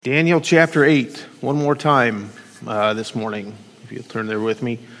Daniel chapter 8, one more time this morning, if you'll turn there with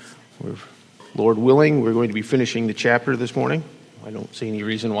me. Lord willing, we're going to be finishing the chapter this morning. I don't see any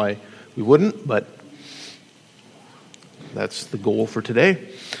reason why we wouldn't, but that's the goal for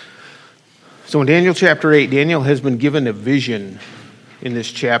today. So in Daniel chapter 8, Daniel has been given a vision in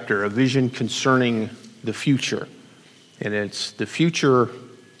this chapter, a vision concerning the future. And it's the future,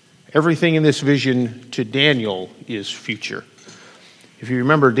 everything in this vision to Daniel is future. If you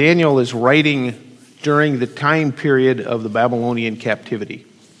remember, Daniel is writing during the time period of the Babylonian captivity.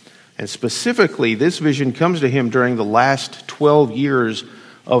 And specifically, this vision comes to him during the last 12 years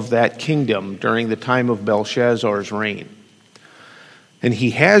of that kingdom, during the time of Belshazzar's reign. And he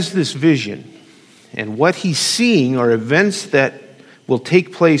has this vision, and what he's seeing are events that will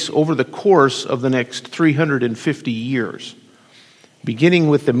take place over the course of the next 350 years. Beginning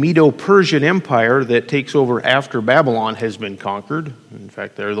with the Medo-Persian Empire that takes over after Babylon has been conquered. In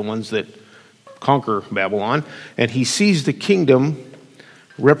fact, they're the ones that conquer Babylon. And he sees the kingdom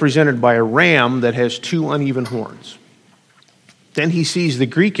represented by a ram that has two uneven horns. Then he sees the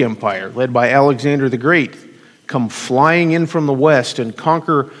Greek Empire, led by Alexander the Great, come flying in from the west and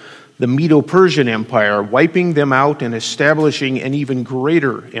conquer the Medo-Persian Empire, wiping them out and establishing an even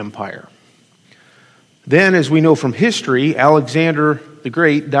greater empire. Then, as we know from history, Alexander the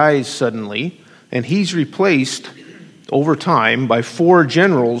Great dies suddenly, and he's replaced over time by four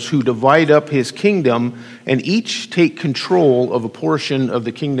generals who divide up his kingdom and each take control of a portion of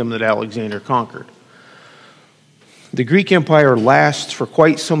the kingdom that Alexander conquered. The Greek Empire lasts for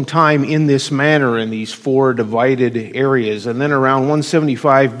quite some time in this manner in these four divided areas, and then around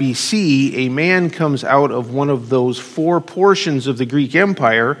 175 BC, a man comes out of one of those four portions of the Greek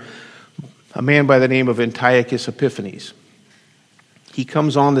Empire, a man by the name of Antiochus Epiphanes. He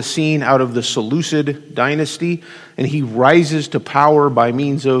comes on the scene out of the Seleucid dynasty, and he rises to power by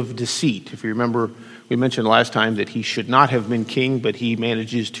means of deceit. If you remember, we mentioned last time that he should not have been king, but he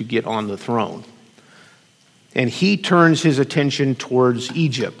manages to get on the throne. And he turns his attention towards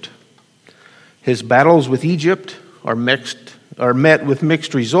Egypt. His battles with Egypt are met with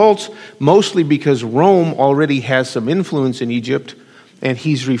mixed results, mostly because Rome already has some influence in Egypt, and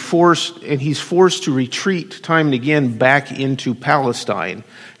he's forced to retreat time and again back into Palestine.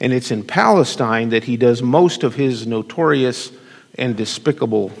 And it's in Palestine that he does most of his notorious and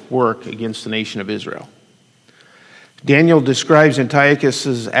despicable work against the nation of Israel. Daniel describes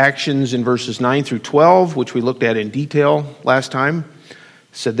Antiochus's actions in verses 9 through 12, which we looked at in detail last time. It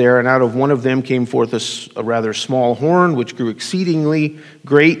said there, and out of one of them came forth a rather small horn, which grew exceedingly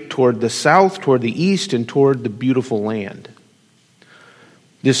great toward the south, toward the east, and toward the beautiful land.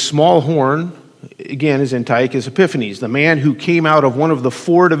 This small horn, again, is Antiochus Epiphanes, the man who came out of one of the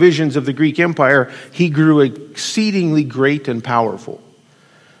four divisions of the Greek Empire. He grew exceedingly great and powerful.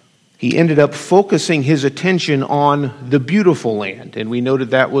 He ended up focusing his attention on the beautiful land, and we noted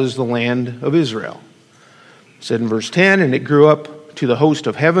that was the land of Israel. It said in verse 10, and it grew up to the host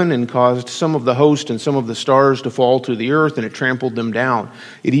of heaven and caused some of the host and some of the stars to fall to the earth, and it trampled them down.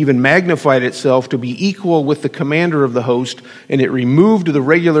 It even magnified itself to be equal with the commander of the host, and it removed the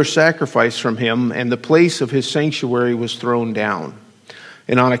regular sacrifice from him, and the place of his sanctuary was thrown down.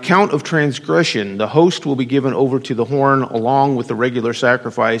 And on account of transgression, the host will be given over to the horn along with the regular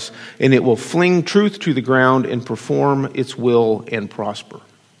sacrifice, and it will fling truth to the ground and perform its will and prosper.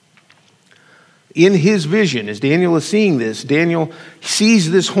 In his vision, as Daniel is seeing this, Daniel sees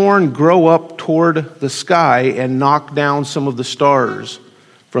this horn grow up toward the sky and knock down some of the stars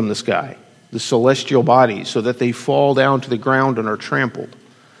from the sky, the celestial bodies, so that they fall down to the ground and are trampled.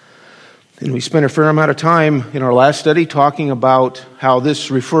 And we spent a fair amount of time in our last study talking about how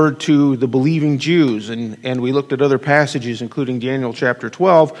this referred to the believing Jews, and we looked at other passages, including Daniel chapter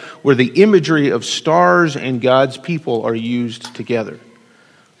 12, where the imagery of stars and God's people are used together.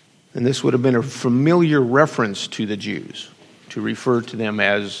 And this would have been a familiar reference to the Jews, to refer to them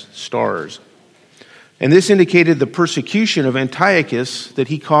as stars. And this indicated the persecution of Antiochus that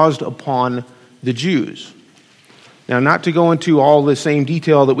he caused upon the Jews. Now, not to go into all the same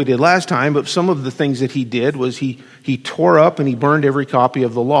detail that we did last time, but some of the things that he did was he tore up and he burned every copy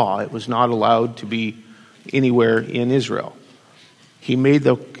of the law. It was not allowed to be anywhere in Israel. He made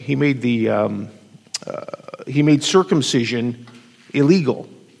circumcision illegal.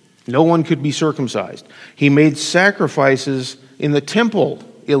 No one could be circumcised. He made sacrifices in the temple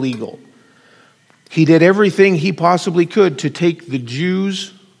illegal. He did everything he possibly could to take the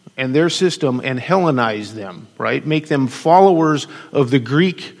Jews and their system and Hellenize them, right? Make them followers of the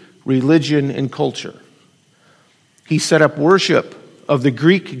Greek religion and culture. He set up worship of the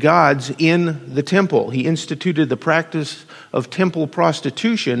Greek gods in the temple. He instituted the practice of temple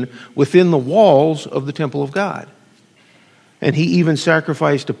prostitution within the walls of the temple of God. And he even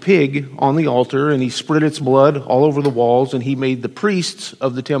sacrificed a pig on the altar, and he spread its blood all over the walls, and he made the priests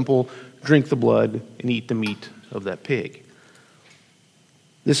of the temple drink the blood and eat the meat of that pig.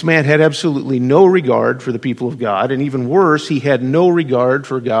 This man had absolutely no regard for the people of God, and even worse, he had no regard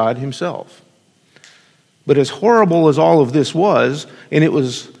for God himself. But as horrible as all of this was, and it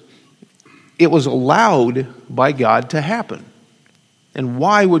was allowed by God to happen. And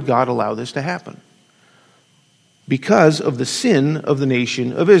why would God allow this to happen? Because of the sin of the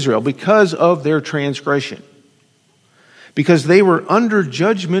nation of Israel, because of their transgression. Because they were under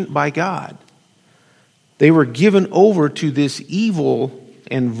judgment by God. They were given over to this evil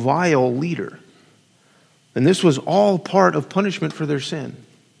and vile leader. And this was all part of punishment for their sin.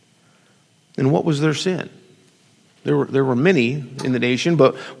 And what was their sin? There were many in the nation,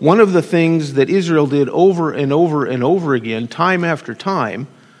 but one of the things that Israel did over and over and over again, time after time,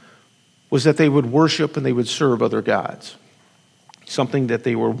 was that they would worship and they would serve other gods. Something that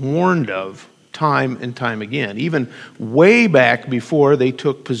they were warned of time and time again, even way back before they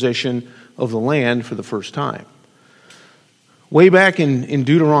took possession of the land for the first time. Way back in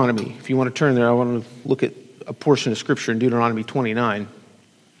Deuteronomy, if you want to turn there, I want to look at a portion of Scripture in Deuteronomy 29.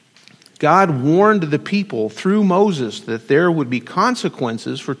 God warned the people through Moses that there would be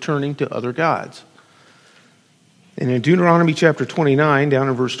consequences for turning to other gods. And in Deuteronomy chapter 29, down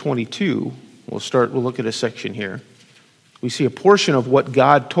in verse 22, we'll look at a section here. We see a portion of what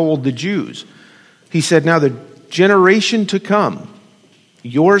God told the Jews. He said, "Now the generation to come,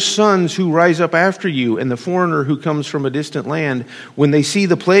 your sons who rise up after you, and the foreigner who comes from a distant land, when they see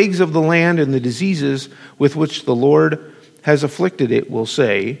the plagues of the land and the diseases with which the Lord has afflicted it, will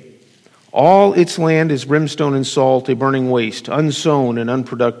say, 'All its land is brimstone and salt, a burning waste, unsown and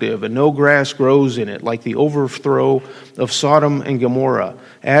unproductive, and no grass grows in it, like the overthrow of Sodom and Gomorrah,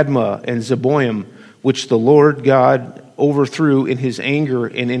 Admah and Zeboim, which the Lord God overthrew in his anger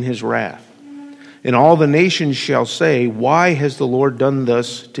and in his wrath.' And all the nations shall say, 'Why has the Lord done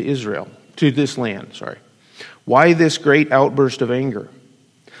thus to Israel?'" To this land, "Why this great outburst of anger?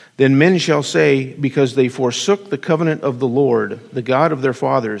 Then men shall say, 'Because they forsook the covenant of the Lord, the God of their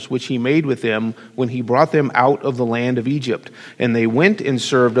fathers, which he made with them when he brought them out of the land of Egypt. And they went and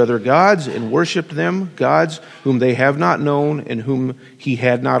served other gods and worshipped them, gods whom they have not known and whom he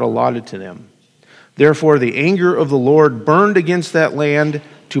had not allotted to them. Therefore the anger of the Lord burned against that land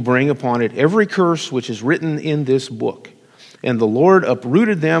to bring upon it every curse which is written in this book. And the Lord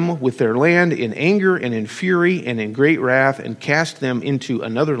uprooted them with their land in anger and in fury and in great wrath, and cast them into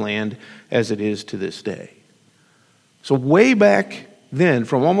another land, as it is to this day." So way back then,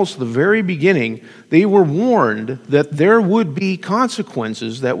 from almost the very beginning, they were warned that there would be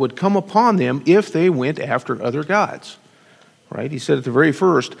consequences that would come upon them if they went after other gods. Right? He said at the very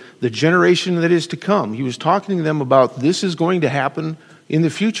first, the generation that is to come. He was talking to them about this is going to happen in the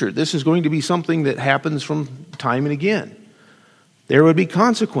future. This is going to be something that happens from time and again. There would be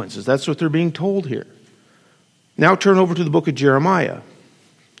consequences. That's what they're being told here. Now turn over to the book of Jeremiah.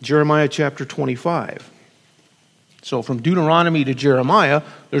 Jeremiah chapter 25. So from Deuteronomy to Jeremiah,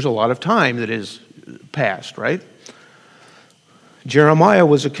 there's a lot of time that is passed, right? Jeremiah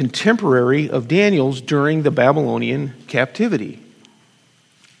was a contemporary of Daniel's during the Babylonian captivity.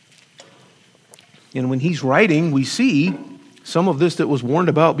 And when he's writing, we see some of this that was warned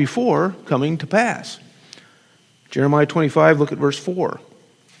about before coming to pass. Jeremiah 25, look at verse 4.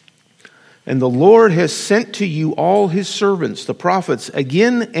 "And the Lord has sent to you all his servants, the prophets,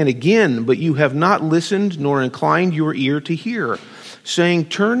 again and again, but you have not listened nor inclined your ear to hear, saying,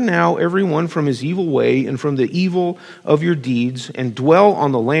 'Turn now every one from his evil way and from the evil of your deeds, and dwell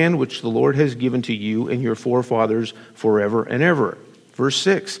on the land which the Lord has given to you and your forefathers forever and ever.'" Verse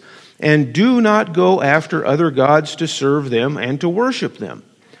 6, "And do not go after other gods to serve them and to worship them.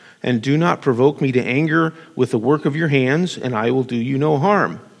 And do not provoke me to anger with the work of your hands, and I will do you no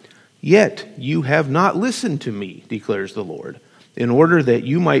harm. Yet you have not listened to me, declares the Lord, in order that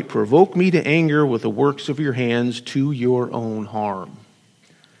you might provoke me to anger with the works of your hands to your own harm."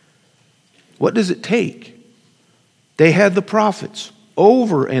 What does it take? They had the prophets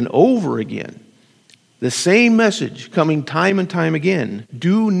over and over again. The same message coming time and time again.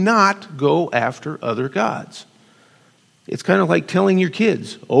 Do not go after other gods. It's kind of like telling your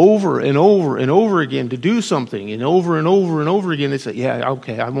kids over and over and over again to do something, and over and over and over again they say, "Yeah,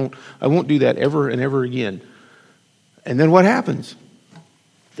 okay, I won't do that ever and ever again." And then what happens?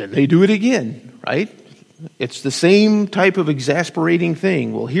 Then they do it again, right? It's the same type of exasperating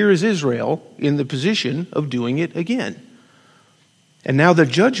thing. Well, here is Israel in the position of doing it again. And now the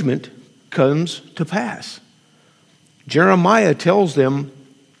judgment comes to pass. Jeremiah tells them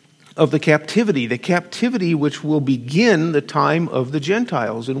of the captivity which will begin the time of the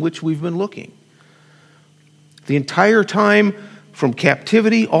Gentiles, in which we've been looking. The entire time from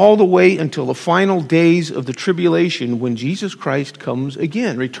captivity all the way until the final days of the tribulation, when Jesus Christ comes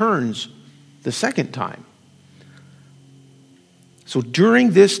again, returns the second time. So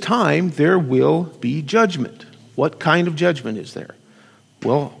during this time, there will be judgment. What kind of judgment is there?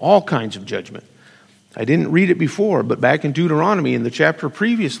 Well, all kinds of judgment. I didn't read it before, but back in Deuteronomy, in the chapter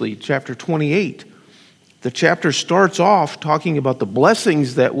previously, chapter 28, the chapter starts off talking about the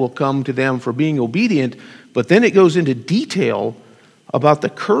blessings that will come to them for being obedient, but then it goes into detail about the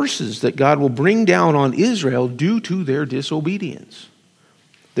curses that God will bring down on Israel due to their disobedience,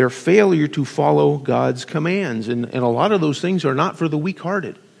 their failure to follow God's commands. And a lot of those things are not for the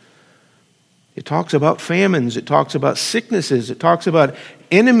weak-hearted. It talks about famines. It talks about sicknesses. It talks about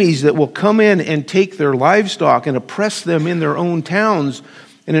enemies that will come in and take their livestock and oppress them in their own towns.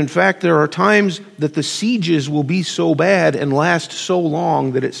 And in fact, there are times that the sieges will be so bad and last so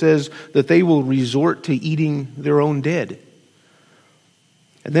long that it says that they will resort to eating their own dead.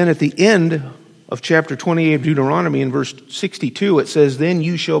 And then at the end of chapter 28 of Deuteronomy, in verse 62, it says, "Then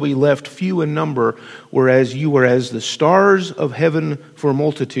you shall be left few in number, whereas you were as the stars of heaven for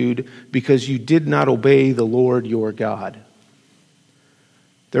multitude, because you did not obey the Lord your God."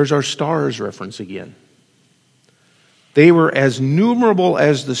 There's our stars reference again. They were as numerable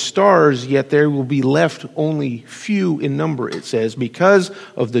as the stars, yet there will be left only few in number, it says, because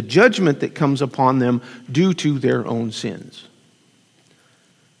of the judgment that comes upon them due to their own sins.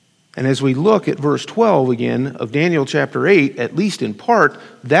 And as we look at verse 12 again of Daniel chapter 8, at least in part,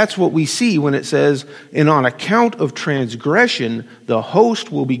 that's what we see when it says, "And on account of transgression, the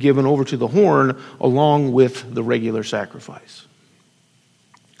host will be given over to the horn along with the regular sacrifice."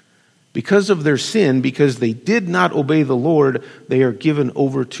 Because of their sin, because they did not obey the Lord, they are given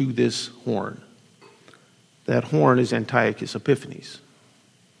over to this horn. That horn is Antiochus Epiphanes.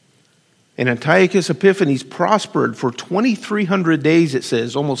 And Antiochus Epiphanes prospered for 2,300 days, it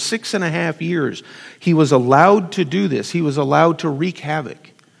says, almost 6.5 years. He was allowed to do this. He was allowed to wreak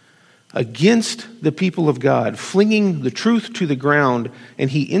havoc against the people of God, flinging the truth to the ground,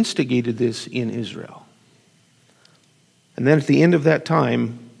 and he instigated this in Israel. And then at the end of that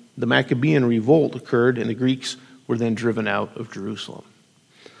time, the Maccabean revolt occurred, and the Greeks were then driven out of Jerusalem.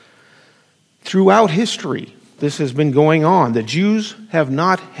 Throughout history, this has been going on. The Jews have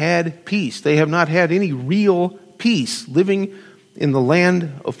not had peace. They have not had any real peace living in the land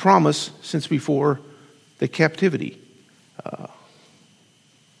of promise since before the captivity.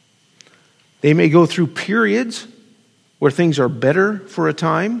 They may go through periods where things are better for a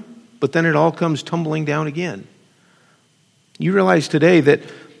time, but then it all comes tumbling down again. You realize today that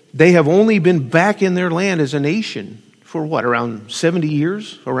they have only been back in their land as a nation for what, around 70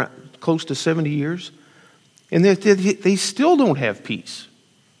 years, around close to 70 years? And they still don't have peace.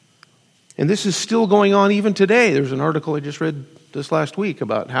 And this is still going on even today. There's an article I just read this last week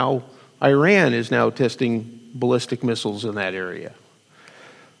about how Iran is now testing ballistic missiles in that area.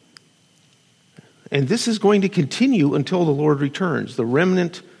 And this is going to continue until the Lord returns,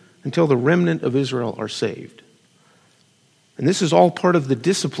 until the remnant of Israel are saved. And this is all part of the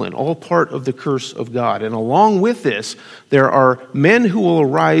discipline, all part of the curse of God. And along with this, there are men who will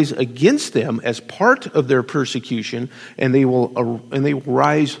arise against them as part of their persecution, and they will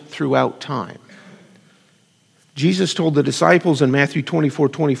rise throughout time. Jesus told the disciples in Matthew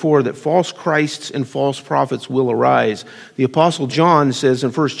 24:24 that false Christs and false prophets will arise. The Apostle John says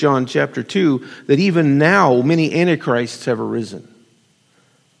in 1 John chapter 2 that even now many antichrists have arisen.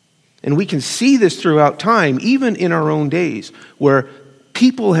 And we can see this throughout time, even in our own days, where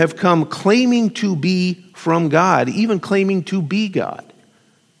people have come claiming to be from God, even claiming to be God.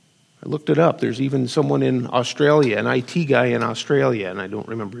 I looked it up. There's even someone in Australia, an IT guy in Australia, and I don't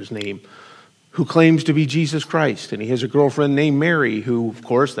remember his name, who claims to be Jesus Christ. And he has a girlfriend named Mary, who, of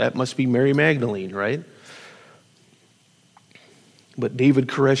course, that must be Mary Magdalene, right? But David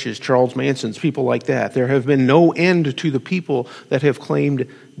Koresh's, Charles Manson's, people like that. There have been no end to the people that have claimed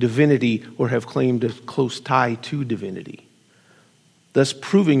divinity or have claimed a close tie to divinity, thus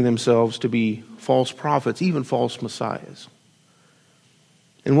proving themselves to be false prophets, even false messiahs.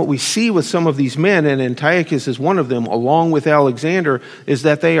 And what we see with some of these men, and Antiochus is one of them, along with Alexander, is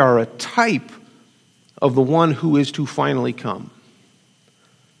that they are a type of the one who is to finally come.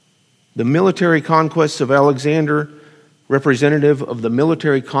 The military conquests of Alexander, representative of the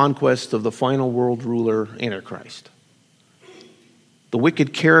military conquest of the final world ruler, Antichrist. The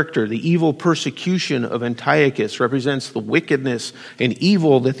wicked character, the evil persecution of Antiochus represents the wickedness and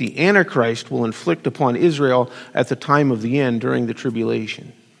evil that the Antichrist will inflict upon Israel at the time of the end during the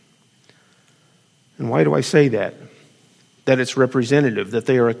tribulation. And why do I say that? That it's representative, that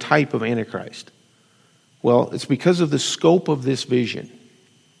they are a type of Antichrist. Well, it's because of the scope of this vision.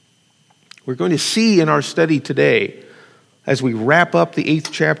 We're going to see in our study today, as we wrap up the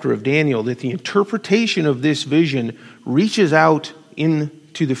 8th chapter of Daniel, that the interpretation of this vision reaches out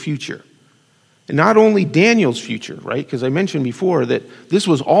into the future. And not only Daniel's future, right? Because I mentioned before that this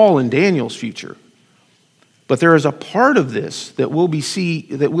was all in Daniel's future. But there is a part of this that we'll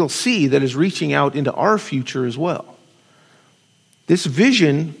see that is reaching out into our future as well. This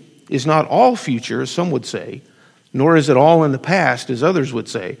vision is not all future, as some would say, nor is it all in the past, as others would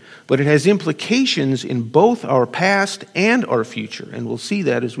say, but it has implications in both our past and our future, and we'll see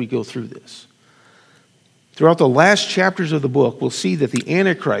that as we go through this. Throughout the last chapters of the book, we'll see that the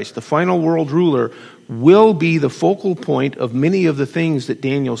Antichrist, the final world ruler, will be the focal point of many of the things that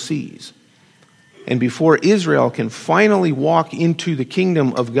Daniel sees. And before Israel can finally walk into the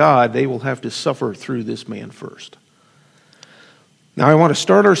kingdom of God, they will have to suffer through this man first. Now, I want to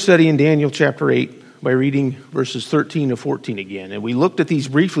start our study in Daniel chapter 8 by reading verses 13 to 14 again. And we looked at these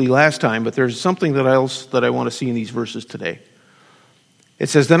briefly last time, but there's something else that I want to see in these verses today. It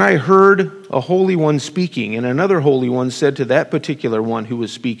says, "Then I heard a holy one speaking, and another holy one said to that particular one who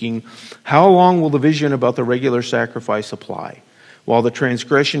was speaking, 'How long will the vision about the regular sacrifice apply, while the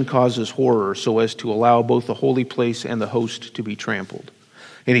transgression causes horror, so as to allow both the holy place and the host to be trampled?'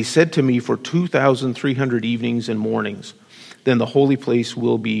 And he said to me, 'For 2,300 evenings and mornings, then the holy place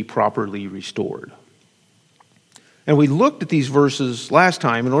will be properly restored.'" And we looked at these verses last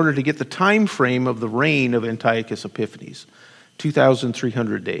time in order to get the time frame of the reign of Antiochus Epiphanes,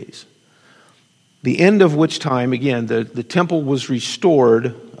 2,300 days. The end of which time, again, the temple was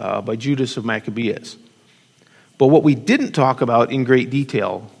restored by Judas of Maccabeus. But what we didn't talk about in great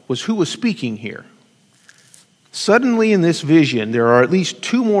detail was who was speaking here. Suddenly in this vision, there are at least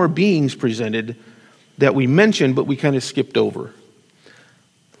two more beings presented that we mentioned, but we kind of skipped over.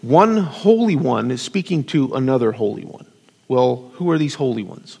 One holy one is speaking to another holy one. Well, who are these holy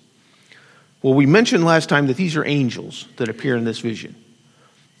ones? Well, we mentioned last time that these are angels that appear in this vision.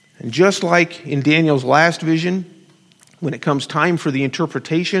 And just like in Daniel's last vision, when it comes time for the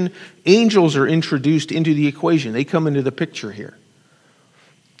interpretation, angels are introduced into the equation. They come into the picture here.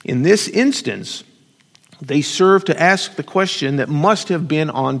 In this instance, they serve to ask the question that must have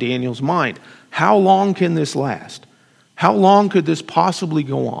been on Daniel's mind. How long can this last? How long could this possibly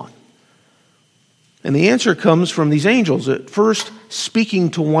go on? And the answer comes from these angels, at first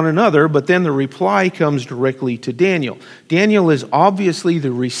speaking to one another, but then the reply comes directly to Daniel. Daniel is obviously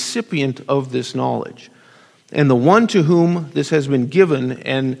the recipient of this knowledge, and the one to whom this has been given,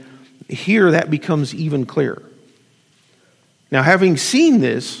 and here that becomes even clearer. Now, having seen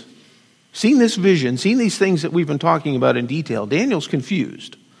this vision, seen these things that we've been talking about in detail, Daniel's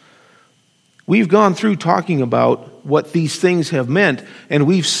confused. We've gone through talking about what these things have meant, and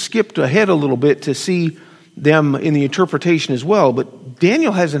we've skipped ahead a little bit to see them in the interpretation as well, but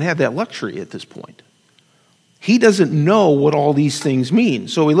Daniel hasn't had that luxury at this point. He doesn't know what all these things mean.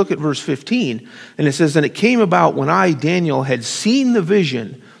 So we look at verse 15, and it says, "And it came about when I, Daniel, had seen the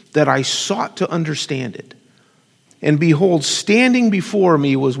vision that I sought to understand it. And behold, standing before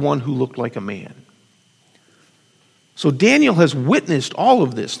me was one who looked like a man." So Daniel has witnessed all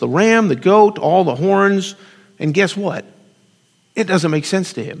of this, the ram, the goat, all the horns, and guess what? It doesn't make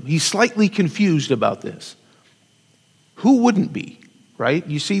sense to him. He's slightly confused about this. Who wouldn't be, right?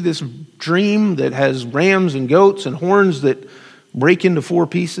 You see this dream that has rams and goats and horns that break into four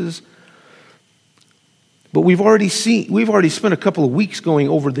pieces. But we've already spent a couple of weeks going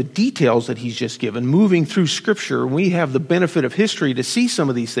over the details that he's just given, moving through Scripture. We have the benefit of history to see some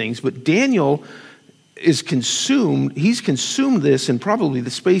of these things, but Daniel he's consumed this in probably the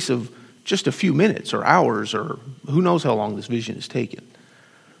space of just a few minutes or hours, or who knows how long this vision is taken.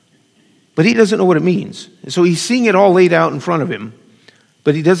 But he doesn't know what it means. So he's seeing it all laid out in front of him,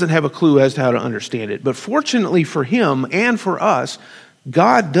 but he doesn't have a clue as to how to understand it. But fortunately for him and for us,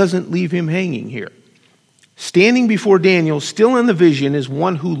 God doesn't leave him hanging here. Standing before Daniel, still in the vision, is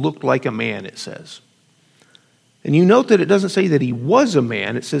one who looked like a man, it says. And you note that it doesn't say that he was a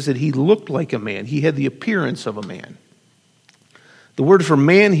man. It says that he looked like a man. He had the appearance of a man. The word for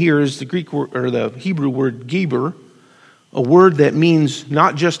man here is the Greek word, or the Hebrew word geber, a word that means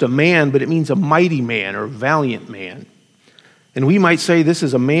not just a man, but it means a mighty man or valiant man. And we might say this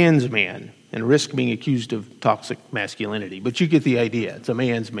is a man's man and risk being accused of toxic masculinity. But you get the idea. It's a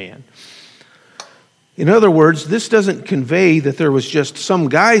man's man. In other words, this doesn't convey that there was just some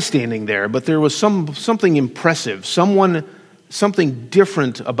guy standing there, but there was something impressive, something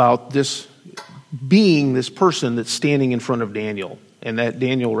different about this being, this person that's standing in front of Daniel, and that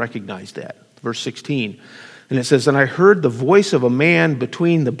Daniel recognized that. Verse 16, and it says, "And I heard the voice of a man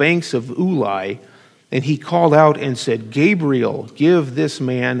between the banks of Ulai, and he called out and said, 'Gabriel, give this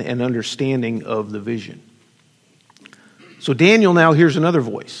man an understanding of the vision.'" So Daniel now hears another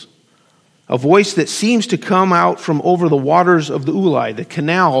voice, a voice that seems to come out from over the waters of the Ulai, the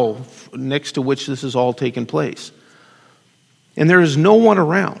canal next to which this has all taken place. And there is no one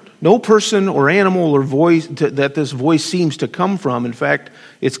around, no person or animal or voice that this voice seems to come from. In fact,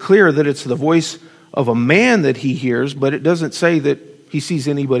 it's clear that it's the voice of a man that he hears, but it doesn't say that he sees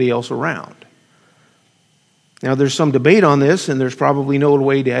anybody else around. Now, there's some debate on this, and there's probably no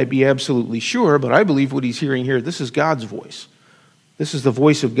way to be absolutely sure, but I believe what he's hearing here, this is God's voice. This is the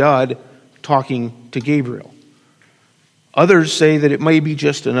voice of God talking to Gabriel. Others say that it may be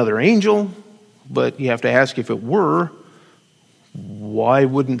just another angel, but you have to ask, if it were, why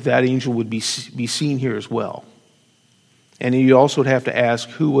wouldn't that angel be seen here as well? And you also would have to ask,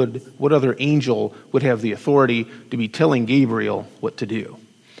 what other angel would have the authority to be telling Gabriel what to do?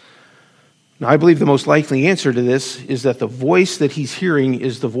 Now, I believe the most likely answer to this is that the voice that he's hearing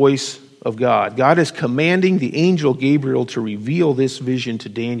is the voice of God. God is commanding the angel Gabriel to reveal this vision to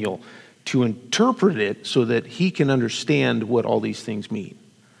Daniel, to interpret it so that he can understand what all these things mean.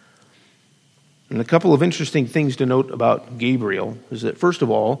 And a couple of interesting things to note about Gabriel is that, first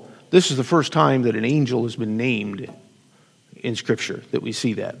of all, this is the first time that an angel has been named in Scripture, that we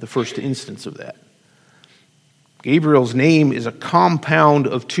see that, the first instance of that. Gabriel's name is a compound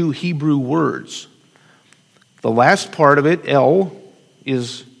of two Hebrew words. The last part of it, El,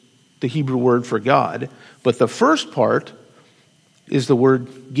 is the Hebrew word for God, but the first part is the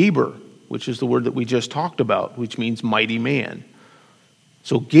word Geber, which is the word that we just talked about, which means mighty man.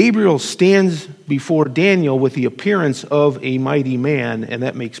 So Gabriel stands before Daniel with the appearance of a mighty man, and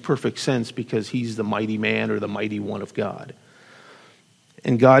that makes perfect sense because he's the mighty man or the mighty one of God.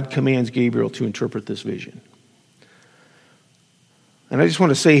 And God commands Gabriel to interpret this vision. And I just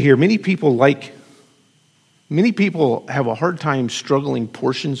want to say here, many people have a hard time struggling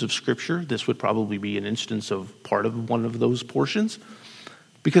portions of Scripture. This would probably be an instance of part of one of those portions,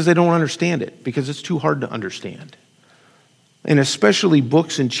 because they don't understand it, because it's too hard to understand. And especially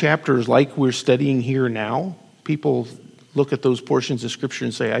books and chapters like we're studying here now, people look at those portions of Scripture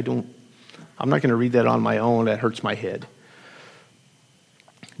and say, I'm not going to read that on my own, that hurts my head.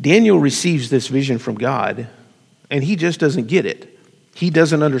 Daniel receives this vision from God, and he just doesn't get it. He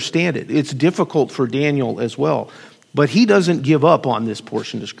doesn't understand it. It's difficult for Daniel as well. But he doesn't give up on this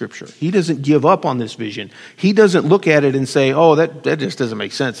portion of Scripture. He doesn't give up on this vision. He doesn't look at it and say, oh, that just doesn't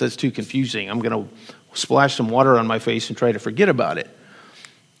make sense. That's too confusing. I'm going to splash some water on my face and try to forget about it.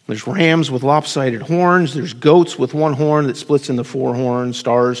 There's rams with lopsided horns. There's goats with one horn that splits into four horns,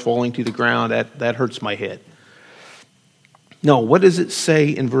 stars falling to the ground. That hurts my head. No, what does it say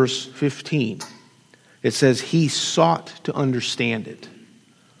in verse 15? It says he sought to understand it.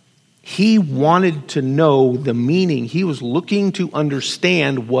 He wanted to know the meaning. He was looking to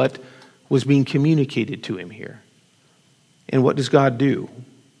understand what was being communicated to him here. And what does God do?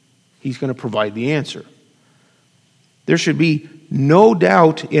 He's going to provide the answer. There should be no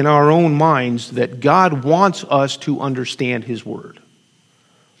doubt in our own minds that God wants us to understand His Word.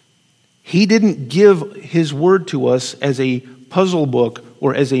 He didn't give His Word to us as a puzzle book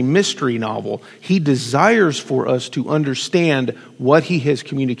or as a mystery novel. He desires for us to understand what He has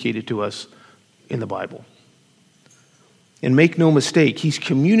communicated to us in the Bible. And make no mistake, He's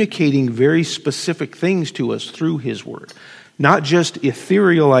communicating very specific things to us through His Word. Not just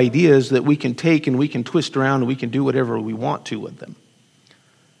ethereal ideas that we can take and we can twist around and we can do whatever we want to with them.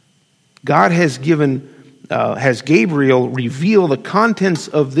 God has Gabriel reveal the contents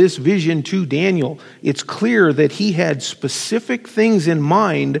of this vision to Daniel. It's clear that he had specific things in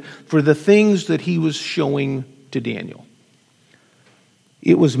mind for the things that he was showing to Daniel.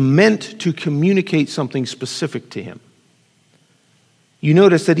 It was meant to communicate something specific to him. You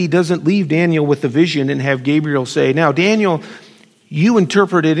notice that he doesn't leave Daniel with the vision and have Gabriel say, now, Daniel, you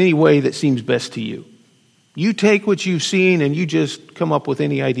interpret it any way that seems best to you. You take what you've seen and you just come up with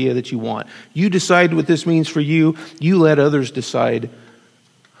any idea that you want. You decide what this means for you. You let others decide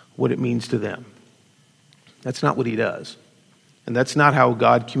what it means to them. That's not what he does. And that's not how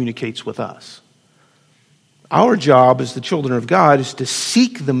God communicates with us. Our job as the children of God is to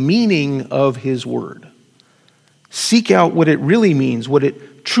seek the meaning of His Word. Seek out what it really means, what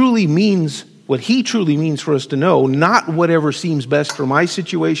it truly means, what he truly means for us to know, not whatever seems best for my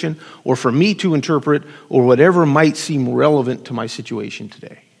situation or for me to interpret or whatever might seem relevant to my situation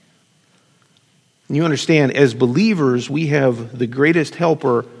today. And you understand, as believers, we have the greatest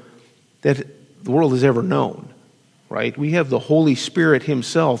helper that the world has ever known, right? We have the Holy Spirit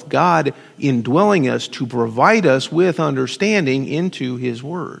himself, God indwelling us to provide us with understanding into his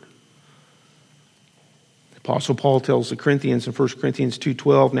word. Apostle Paul tells the Corinthians in 1 Corinthians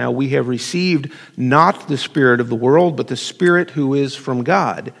 2:12, now we have received not the spirit of the world, but the Spirit who is from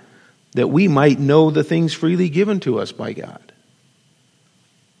God, that we might know the things freely given to us by God.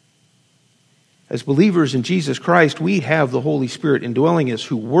 As believers in Jesus Christ, we have the Holy Spirit indwelling us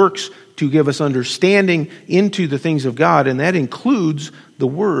who works to give us understanding into the things of God, and that includes the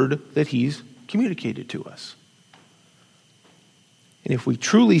word that he's communicated to us. And if we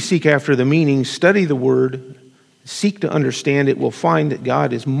truly seek after the meaning, study the word, seek to understand it, we'll find that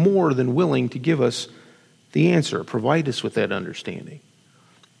God is more than willing to give us the answer, provide us with that understanding.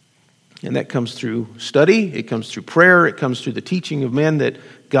 And that comes through study, it comes through prayer, it comes through the teaching of men that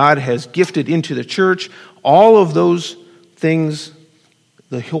God has gifted into the church. All of those things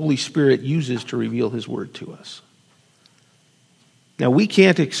the Holy Spirit uses to reveal his word to us. Now, we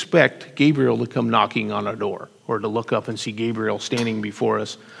can't expect Gabriel to come knocking on our door or to look up and see Gabriel standing before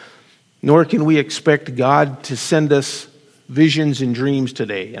us, nor can we expect God to send us visions and dreams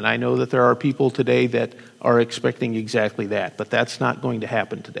today. And I know that there are people today that are expecting exactly that, but that's not going to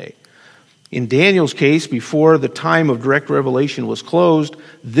happen today. In Daniel's case, before the time of direct revelation was closed,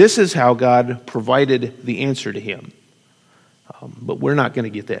 this is how God provided the answer to him. But we're not going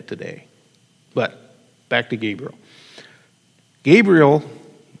to get that today. But back to Gabriel. Gabriel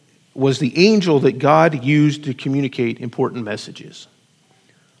was the angel that God used to communicate important messages.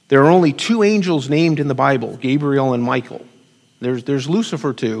 There are only two angels named in the Bible, Gabriel and Michael. There's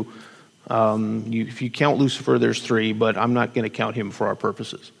Lucifer too. If you count Lucifer, there's three, but I'm not going to count him for our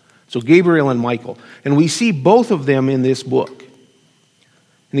purposes. So Gabriel and Michael. And we see both of them in this book.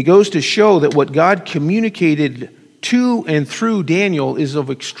 And it goes to show that what God communicated to and through Daniel is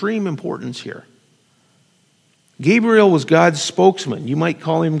of extreme importance here. Gabriel was God's spokesman. You might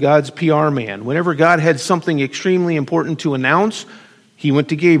call him God's PR man. Whenever God had something extremely important to announce, he went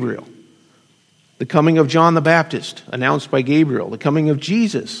to Gabriel. The coming of John the Baptist, announced by Gabriel. The coming of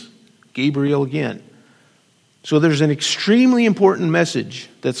Jesus, Gabriel again. So there's an extremely important message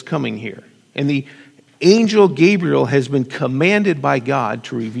that's coming here. And the angel Gabriel has been commanded by God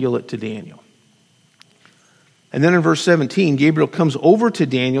to reveal it to Daniel. And then in verse 17, Gabriel comes over to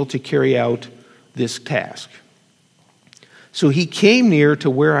Daniel to carry out this task. So he came near to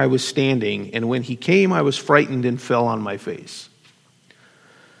where I was standing, and when he came, I was frightened and fell on my face.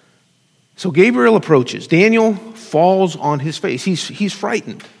 So Gabriel approaches. Daniel falls on his face. He's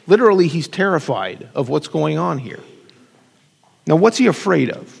frightened. Literally, he's terrified of what's going on here. Now, what's he afraid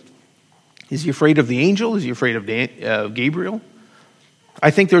of? Is he afraid of the angel? Is he afraid of Gabriel?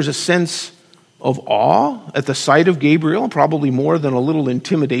 I think there's a sense of awe at the sight of Gabriel, probably more than a little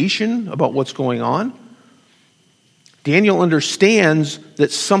intimidation about what's going on. Daniel understands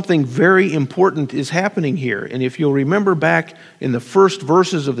that something very important is happening here. And if you'll remember back in the first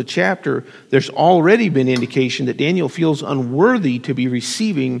verses of the chapter, there's already been indication that Daniel feels unworthy to be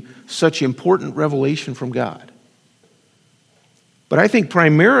receiving such important revelation from God. But I think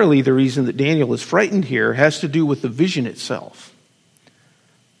primarily the reason that Daniel is frightened here has to do with the vision itself.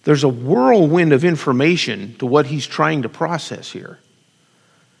 There's a whirlwind of information to what he's trying to process here.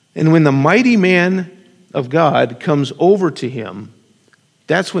 And when the mighty man of God comes over to him,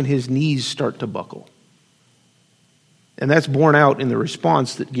 that's when his knees start to buckle. And that's borne out in the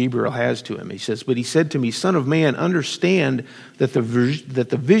response that Gabriel has to him. He says, but he said to me, Son of man, understand that the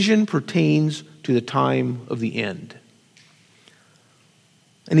vision pertains to the time of the end.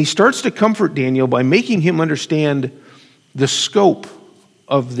 And he starts to comfort Daniel by making him understand the scope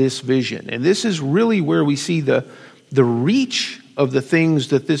of this vision. And this is really where we see the reach of the things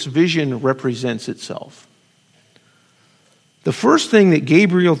that this vision represents itself. The first thing that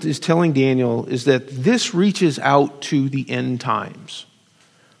Gabriel is telling Daniel is that this reaches out to the end times.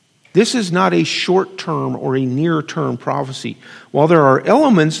 This is not a short-term or a near-term prophecy. While there are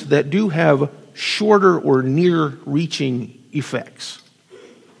elements that do have shorter or near-reaching effects,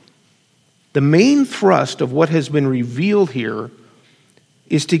 the main thrust of what has been revealed here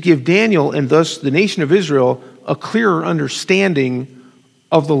is to give Daniel, and thus the nation of Israel, a clearer understanding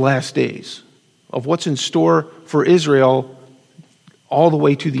of the last days, of what's in store for Israel all the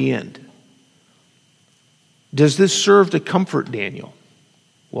way to the end. Does this serve to comfort Daniel?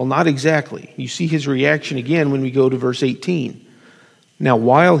 Well, not exactly. You see his reaction again when we go to verse 18. Now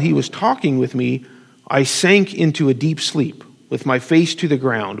while he was talking with me, I sank into a deep sleep with my face to the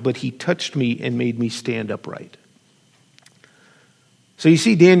ground, but he touched me and made me stand upright. So you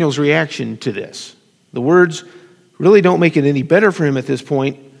see Daniel's reaction to this. The words really don't make it any better for him at this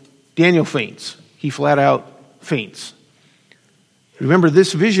point. Daniel faints. He flat out faints. Remember,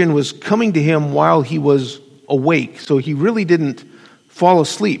 this vision was coming to him while he was awake, so he really didn't fall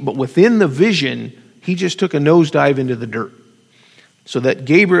asleep. But within the vision, he just took a nosedive into the dirt, so that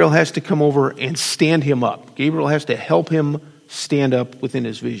Gabriel has to come over and stand him up. Gabriel has to help him stand up within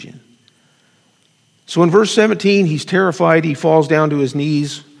his vision. So in verse 17, he's terrified. He falls down to his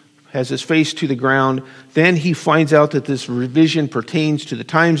knees, has his face to the ground. Then he finds out that this vision pertains to the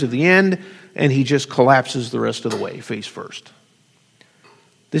times of the end, and he just collapses the rest of the way, face first.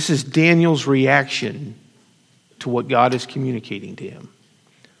 This is Daniel's reaction to what God is communicating to him,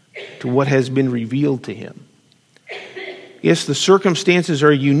 to what has been revealed to him. Yes, the circumstances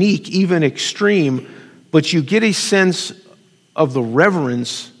are unique, even extreme, but you get a sense of the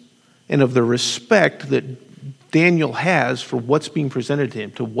reverence and of the respect that Daniel has for what's being presented to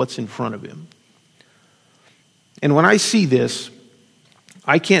him, to what's in front of him. And when I see this,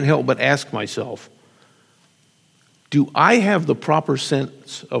 I can't help but ask myself, do I have the proper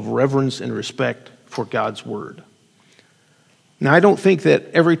sense of reverence and respect for God's Word? Now, I don't think that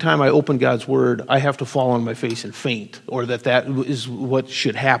every time I open God's Word, I have to fall on my face and faint, or that is what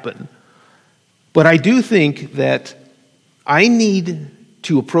should happen. But I do think that I need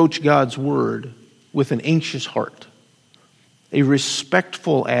to approach God's Word with an anxious heart, a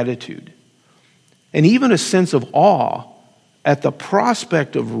respectful attitude, and even a sense of awe at the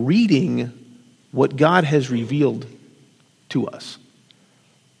prospect of reading what God has revealed to us.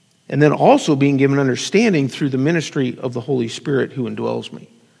 And then also being given understanding through the ministry of the Holy Spirit who indwells me.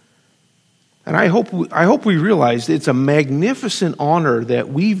 And I hope we realize it's a magnificent honor that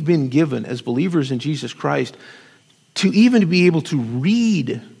we've been given as believers in Jesus Christ to even be able to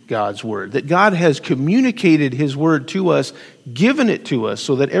read God's Word, that God has communicated His Word to us, given it to us,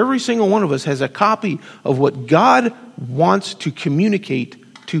 so that every single one of us has a copy of what God wants to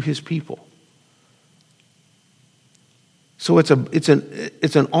communicate to His people. So it's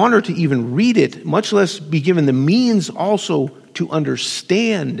an honor to even read it, much less be given the means also to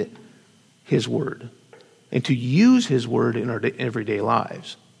understand His Word and to use His Word in our everyday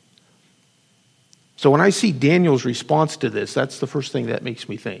lives. So when I see Daniel's response to this, that's the first thing that makes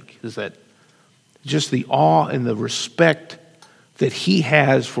me think, is that just the awe and the respect that he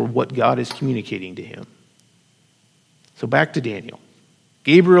has for what God is communicating to him. So back to Daniel.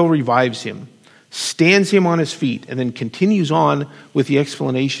 Gabriel revives him, stands him on his feet, and then continues on with the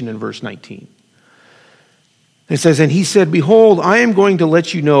explanation in verse 19. It says, "And he said, Behold, I am going to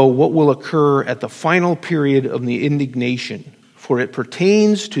let you know what will occur at the final period of the indignation, for it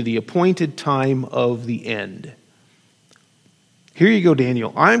pertains to the appointed time of the end." Here you go,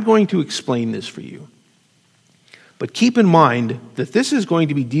 Daniel. I'm going to explain this for you. But keep in mind that this is going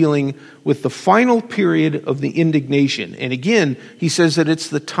to be dealing with the final period of the indignation. And again, he says that it's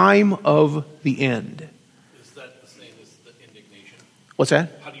the time of the end. Is that the same as the indignation? What's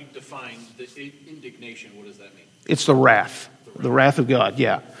that? How do you define the indignation? What does that mean? It's the wrath of God,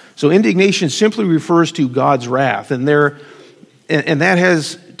 yeah. So indignation simply refers to God's wrath. And that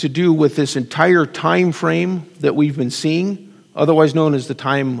has to do with this entire time frame that we've been seeing, otherwise known as the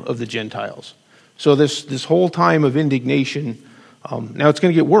time of the Gentiles. So this whole time of indignation, now it's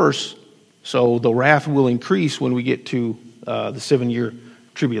going to get worse. So the wrath will increase when we get to the 7-year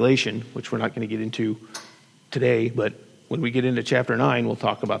tribulation, which we're not going to get into today. But when we get into chapter 9, we'll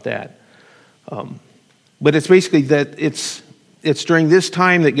talk about that. But it's basically that it's during this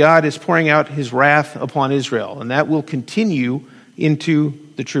time that God is pouring out His wrath upon Israel, and that will continue into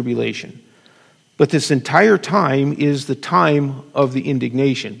the tribulation. But this entire time is the time of the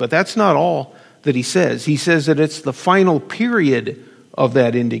indignation. But that's not all that he says. He says that it's the final period of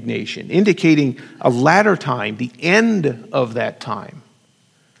that indignation, indicating a latter time, the end of that time.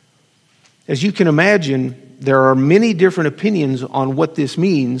 As you can imagine, there are many different opinions on what this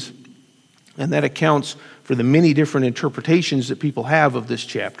means, and that accounts for the many different interpretations that people have of this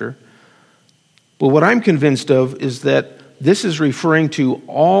chapter. But what I'm convinced of is that this is referring to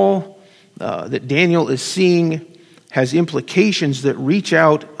all that Daniel is seeing has implications that reach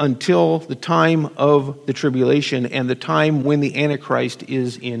out until the time of the tribulation and the time when the Antichrist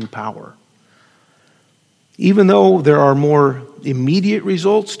is in power. Even though there are more immediate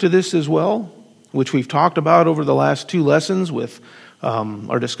results to this as well, which we've talked about over the last 2 lessons with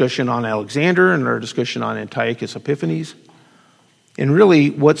our discussion on Alexander and our discussion on Antiochus Epiphanes. And really,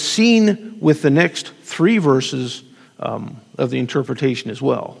 what's seen with the next 3 verses of the interpretation as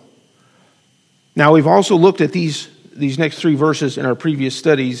well. Now, we've also looked at these next 3 verses in our previous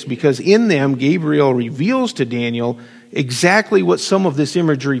studies because in them, Gabriel reveals to Daniel exactly what some of this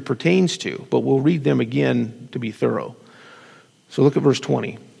imagery pertains to, but we'll read them again to be thorough. So look at verse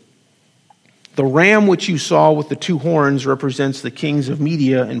 20. The ram which you saw with the 2 horns represents the kings of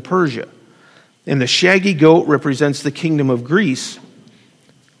Media and Persia, and the shaggy goat represents the kingdom of Greece,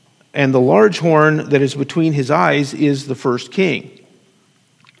 and the large horn that is between his eyes is the first king.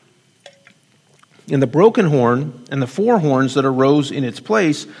 And the broken horn and the 4 horns that arose in its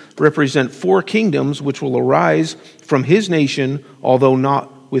place represent 4 kingdoms which will arise from his nation, although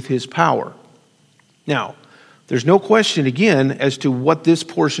not with his power. Now, there's no question again as to what this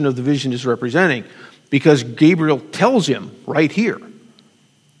portion of the vision is representing, because Gabriel tells him right here.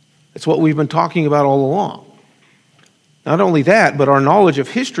 It's what we've been talking about all along. Not only that, but our knowledge of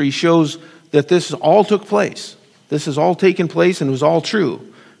history shows that this all took place. This has all taken place and was all true.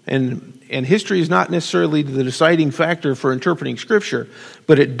 And history is not necessarily the deciding factor for interpreting Scripture,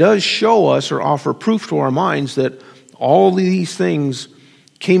 but it does show us or offer proof to our minds that all these things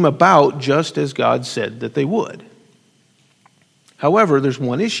came about just as God said that they would. However, there's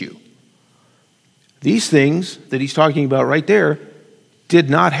one issue. These things that he's talking about right there did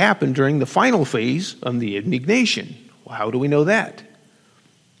not happen during the final phase of the indignation. Well, how do we know that?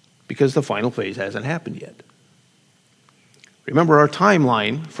 Because the final phase hasn't happened yet. Remember our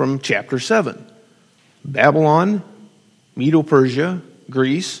timeline from chapter 7. Babylon, Medo-Persia,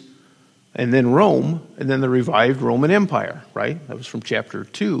 Greece, and then Rome, and then the revived Roman Empire, right? That was from chapter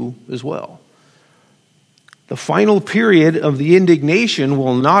 2 as well. The final period of the indignation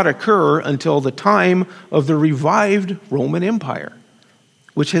will not occur until the time of the revived Roman Empire,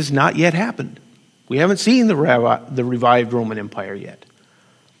 which has not yet happened. We haven't seen the revived Roman Empire yet.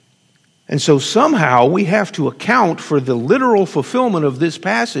 And so somehow we have to account for the literal fulfillment of this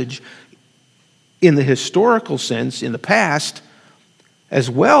passage in the historical sense, in the past, as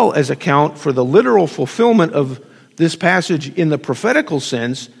well as account for the literal fulfillment of this passage in the prophetical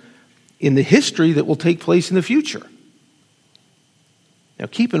sense, in the history that will take place in the future. Now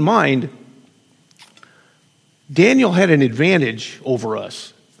keep in mind, Daniel had an advantage over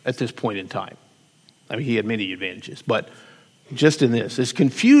us at this point in time. I mean, he had many advantages, but just in this, as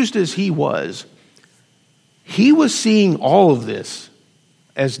confused as he was seeing all of this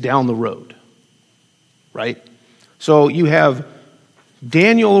as down the road, right? So you have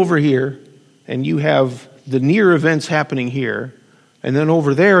Daniel over here, and you have the near events happening here, and then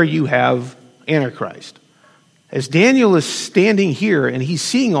over there you have Antichrist. As Daniel is standing here and he's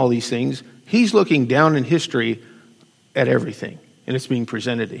seeing all these things, he's looking down in history at everything, and it's being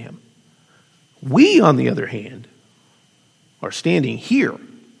presented to him. We, on the other hand, are standing here.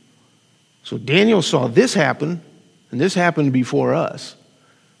 So Daniel saw this happen, and this happened before us,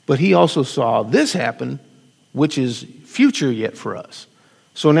 but he also saw this happen, which is future yet for us.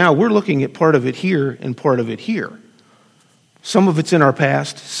 So now we're looking at part of it here and part of it here. Some of it's in our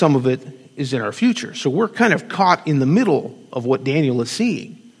past, some of it is in our future. So we're kind of caught in the middle of what Daniel is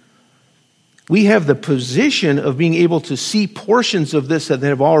seeing. We have the position of being able to see portions of this that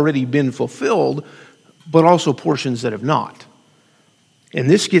have already been fulfilled, but also portions that have not. And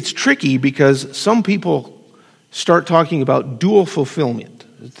this gets tricky because some people start talking about dual fulfillment.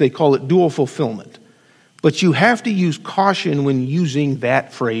 They call it dual fulfillment. But you have to use caution when using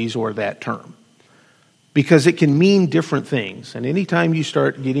that phrase or that term, because it can mean different things. And anytime you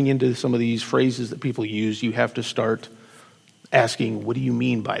start getting into some of these phrases that people use, you have to start asking, what do you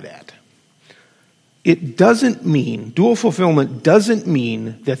mean by that? It doesn't mean, dual fulfillment doesn't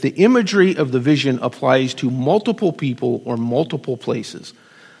mean that the imagery of the vision applies to multiple people or multiple places.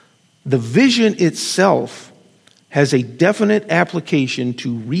 The vision itself has a definite application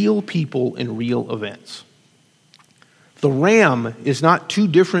to real people and real events. The ram is not 2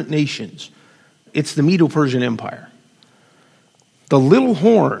 different nations. It's the Medo-Persian Empire. The little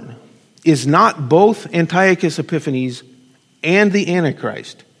horn is not both Antiochus Epiphanes and the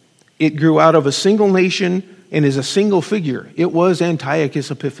Antichrist. It grew out of a single nation and is a single figure. It was Antiochus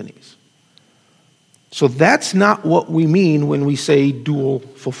Epiphanes. So that's not what we mean when we say dual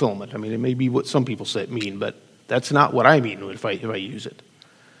fulfillment. I mean, it may be what some people mean, but that's not what I mean if I use it.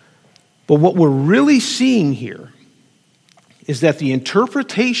 But what we're really seeing here is that the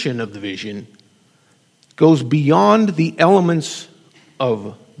interpretation of the vision goes beyond the elements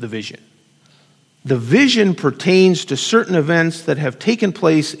of the vision. The vision pertains to certain events that have taken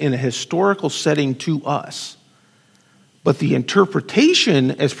place in a historical setting to us. But the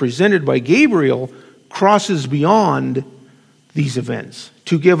interpretation as presented by Gabriel crosses beyond these events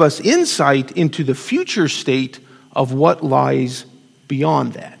to give us insight into the future state of what lies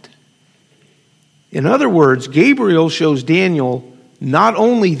beyond that. In other words, Gabriel shows Daniel not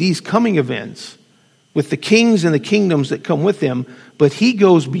only these coming events with the kings and the kingdoms that come with them, but he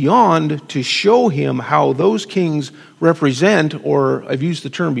goes beyond to show him how those kings represent, or I've used the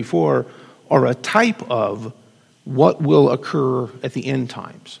term before, are a type of what will occur at the end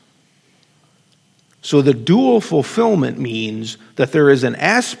times. So the dual fulfillment means that there is an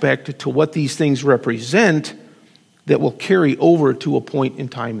aspect to what these things represent that will carry over to a point in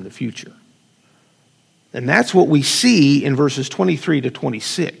time in the future. And that's what we see in verses 23 to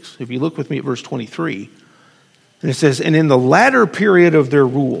 26. If you look with me at verse 23, and it says, "And in the latter period of their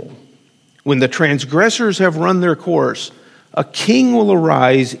rule, when the transgressors have run their course, a king will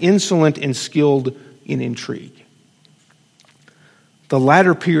arise, insolent and skilled in intrigue." The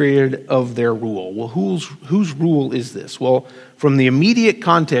latter period of their rule. Well, whose rule is this? Well, from the immediate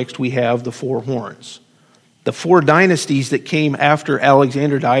context, we have the four horns. The four dynasties that came after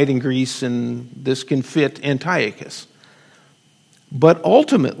Alexander died in Greece, and this can fit Antiochus. But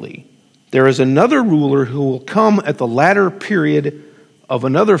ultimately, there is another ruler who will come at the latter period of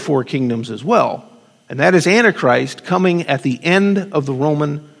another four kingdoms as well, and that is Antichrist coming at the end of the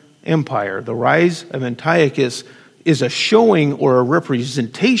Roman Empire. The rise of Antiochus is a showing or a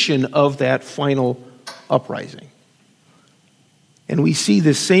representation of that final uprising. And we see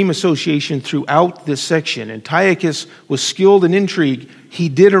this same association throughout this section. Antiochus was skilled in intrigue. He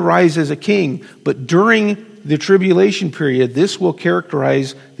did arise as a king. But during the tribulation period, this will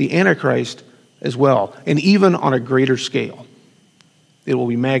characterize the Antichrist as well. And even on a greater scale. It will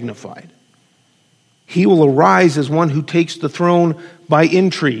be magnified. He will arise as one who takes the throne by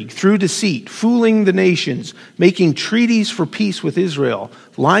intrigue, through deceit, fooling the nations, making treaties for peace with Israel,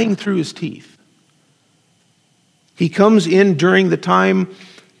 lying through his teeth. He comes in during the time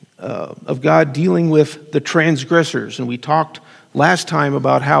of God dealing with the transgressors. And we talked last time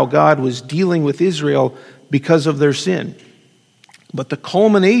about how God was dealing with Israel because of their sin. But the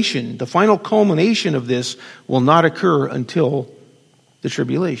culmination, the final culmination of this will not occur until the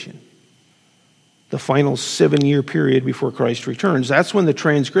tribulation. The final 7-year period before Christ returns. That's when the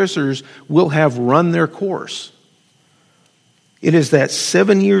transgressors will have run their course. It is that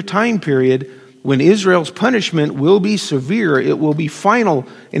 7-year time period when Israel's punishment will be severe, it will be final,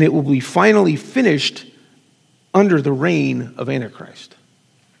 and it will be finally finished under the reign of Antichrist.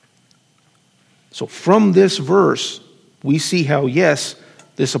 So from this verse, we see how, yes,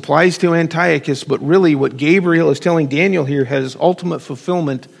 this applies to Antiochus, but really what Gabriel is telling Daniel here has ultimate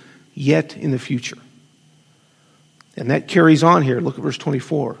fulfillment yet in the future. And that carries on here. Look at verse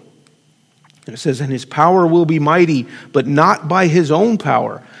 24. And it says, "And his power will be mighty, but not by his own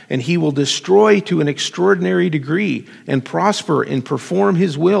power. And he will destroy to an extraordinary degree and prosper and perform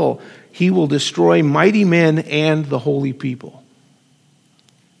his will. He will destroy mighty men and the holy people."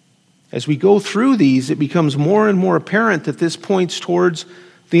 As we go through these, it becomes more and more apparent that this points towards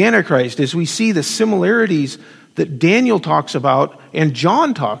the Antichrist, as we see the similarities that Daniel talks about and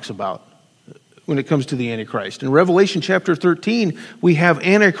John talks about when it comes to the Antichrist. In Revelation chapter 13, we have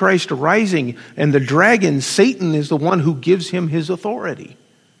Antichrist arising, and the dragon, Satan, is the one who gives him his authority.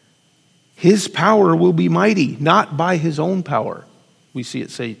 His power will be mighty, not by his own power. We see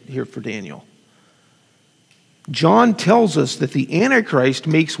it say here for Daniel. John tells us that the Antichrist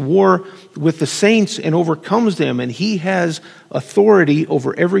makes war with the saints and overcomes them, and he has authority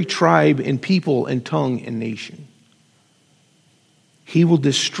over every tribe and people and tongue and nation. He will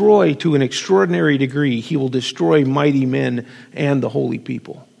destroy to an extraordinary degree. He will destroy mighty men and the holy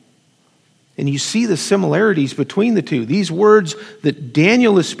people. And you see the similarities between the two. These words that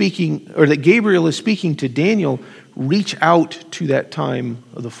Daniel is speaking, or that Gabriel is speaking to Daniel, reach out to that time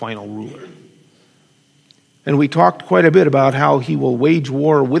of the final ruler. And we talked quite a bit about how he will wage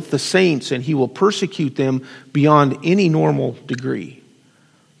war with the saints and he will persecute them beyond any normal degree.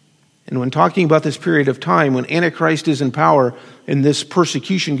 And when talking about this period of time, when Antichrist is in power and this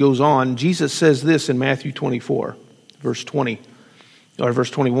persecution goes on, Jesus says this in Matthew 24, verse 20, or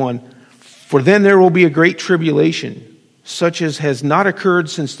verse 21. "For then there will be a great tribulation, such as has not occurred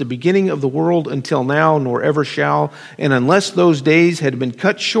since the beginning of the world until now, nor ever shall. And unless those days had been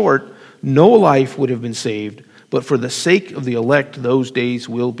cut short, no life would have been saved. But for the sake of the elect, those days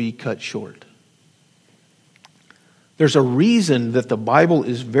will be cut short." There's a reason that the Bible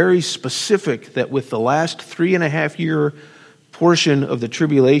is very specific that with the last 3.5-year portion of the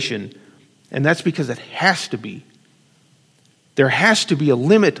tribulation, and that's because it has to be. There has to be a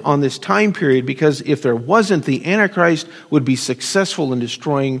limit on this time period, because if there wasn't, the Antichrist would be successful in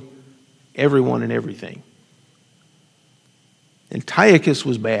destroying everyone and everything. Antiochus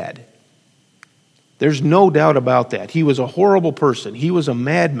was bad. There's no doubt about that. He was a horrible person. He was a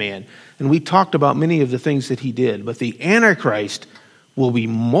madman. And we talked about many of the things that he did. But the Antichrist will be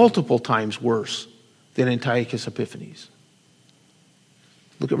multiple times worse than Antiochus Epiphanes.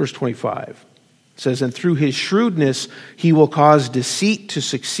 Look at verse 25. It says, and through his shrewdness he will cause deceit to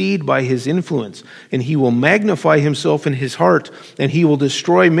succeed by his influence, and he will magnify himself in his heart, and he will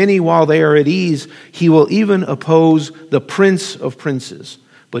destroy many while they are at ease. He will even oppose the prince of princes,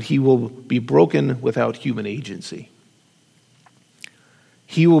 but he will be broken without human agency.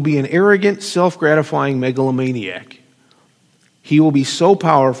 He will be an arrogant, self-gratifying megalomaniac. He will be so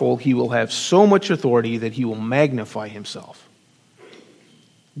powerful, he will have so much authority that he will magnify himself.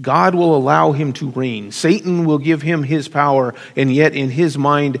 God will allow him to reign. Satan will give him his power, and yet in his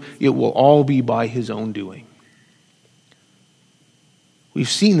mind, it will all be by his own doing. We've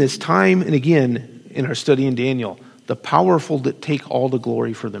seen this time and again in our study in Daniel. The powerful that take all the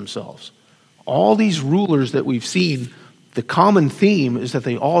glory for themselves. All these rulers that we've seen, the common theme is that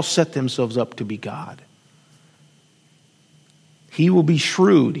they all set themselves up to be God. He will be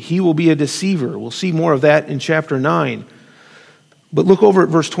shrewd. He will be a deceiver. We'll see more of that in chapter 9. But look over at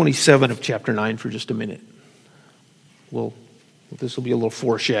verse 27 of chapter 9 for just a minute. This will be a little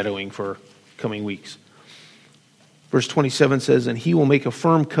foreshadowing for coming weeks. Verse 27 says, and he will make a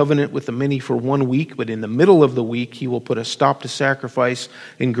firm covenant with the many for 1 week, but in the middle of the week he will put a stop to sacrifice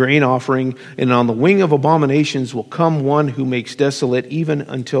and grain offering, and on the wing of abominations will come one who makes desolate even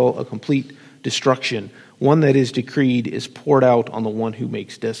until a complete destruction. One that is decreed is poured out on the one who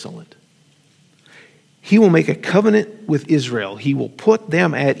makes desolate. He will make a covenant with Israel. He will put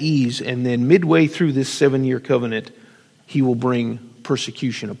them at ease, and then midway through this 7-year covenant, he will bring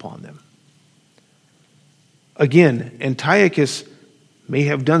persecution upon them. Again, Antiochus may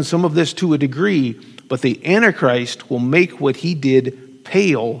have done some of this to a degree, but the Antichrist will make what he did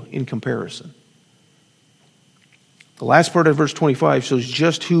pale in comparison. The last part of verse 25 shows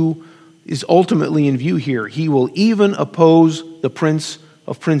just who is ultimately in view here. He will even oppose the prince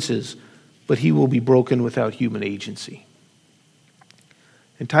of princes, but he will be broken without human agency.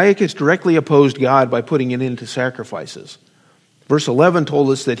 Antiochus directly opposed God by putting an end to sacrifices. Verse 11 told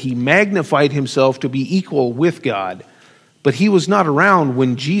us that he magnified himself to be equal with God, but he was not around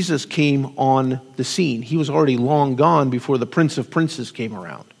when Jesus came on the scene. He was already long gone before the Prince of Princes came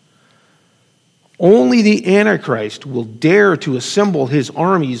around. Only the Antichrist will dare to assemble his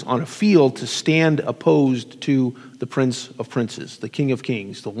armies on a field to stand opposed to the Prince of Princes, the King of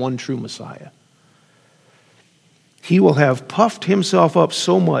Kings, the one true Messiah. He will have puffed himself up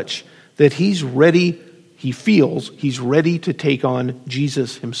so much that he feels he's ready to take on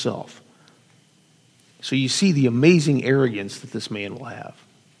Jesus himself. So you see the amazing arrogance that this man will have.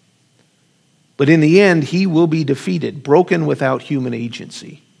 But in the end, he will be defeated, broken without human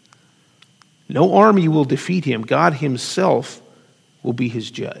agency. No army will defeat him. God himself will be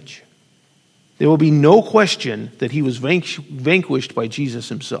his judge. There will be no question that he was vanquished by Jesus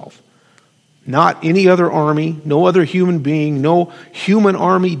himself. Not any other army, no other human being, no human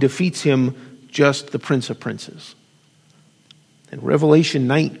army defeats him, just the Prince of Princes. And Revelation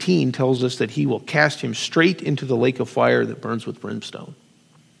 19 tells us that he will cast him straight into the lake of fire that burns with brimstone.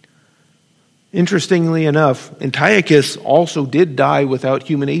 Interestingly enough, Antiochus also did die without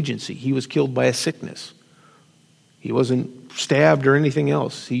human agency. He was killed by a sickness. He wasn't stabbed or anything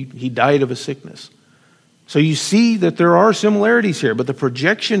else. He died of a sickness. So you see that there are similarities here, but the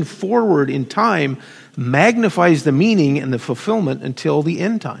projection forward in time magnifies the meaning and the fulfillment until the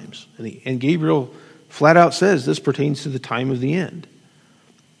end times. And Gabriel flat out says this pertains to the time of the end.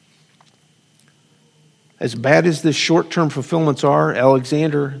 As bad as the short-term fulfillments are,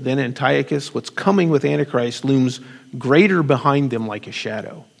 Alexander, then Antiochus, what's coming with Antichrist looms greater behind them like a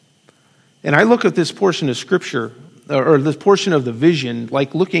shadow. And I look at this portion of Scripture, or this portion of the vision,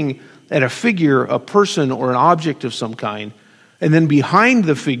 like looking at a figure, a person, or an object of some kind, and then behind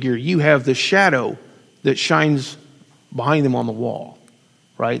the figure you have the shadow that shines behind them on the wall,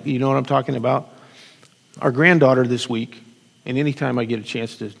 right? You know what I'm talking about? Our granddaughter this week, and anytime I get a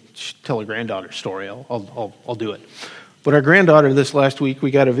chance to tell a granddaughter story, I'll do it. But our granddaughter this last week,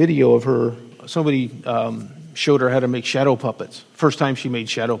 we got a video of her. Somebody showed her how to make shadow puppets. First time she made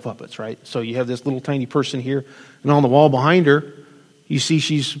shadow puppets, right? So you have this little tiny person here, and on the wall behind her, you see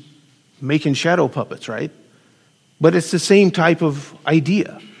she's making shadow puppets, right? But it's the same type of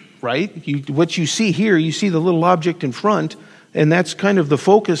idea, right? What you see here, you see the little object in front, and that's kind of the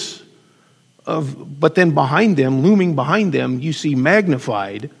focus of, but then behind them, looming behind them, you see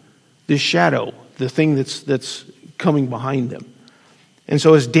magnified this shadow, the thing that's coming behind them. And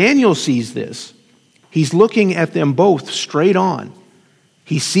so as Daniel sees this, he's looking at them both straight on.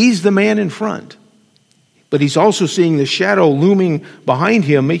 He sees the man in front, But he's also seeing the shadow looming behind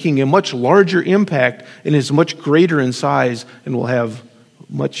him, making a much larger impact and is much greater in size and will have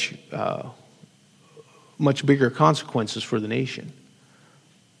much bigger consequences for the nation.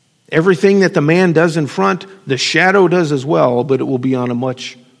 Everything that the man does in front, the shadow does as well, but it will be on a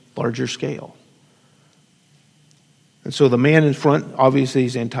much larger scale. And so the man in front, obviously,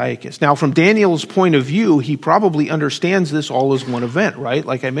 is Antiochus. Now, from Daniel's point of view, he probably understands this all as one event, right?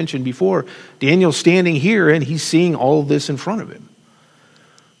 Like I mentioned before, Daniel's standing here and he's seeing all of this in front of him.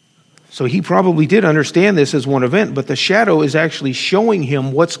 So he probably did understand this as one event, but the shadow is actually showing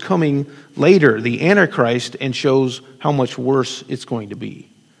him what's coming later, the Antichrist, and shows how much worse it's going to be.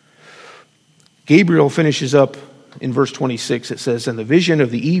 Gabriel finishes up in verse 26. It says, "And the vision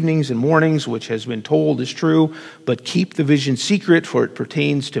of the evenings and mornings which has been told is true, but keep the vision secret, for it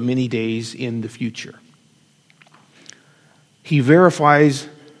pertains to many days in the future." He verifies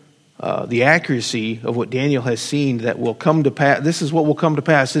the accuracy of what Daniel has seen that will come to pass. This is what will come to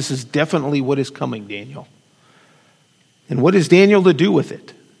pass. This is definitely what is coming, Daniel. And what is Daniel to do with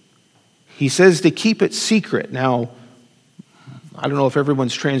it? He says to keep it secret. Now, I don't know if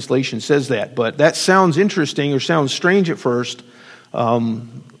everyone's translation says that, but that sounds interesting or sounds strange at first.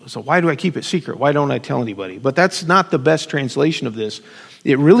 So why do I keep it secret? Why don't I tell anybody? But that's not the best translation of this.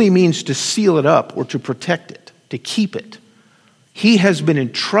 It really means to seal it up or to protect it, to keep it. He has been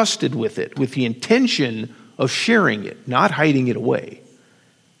entrusted with it with the intention of sharing it, not hiding it away.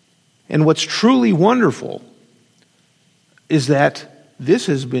 And what's truly wonderful is that this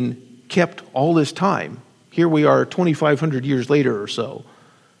has been kept all this time. Here we are 2,500 years later or so.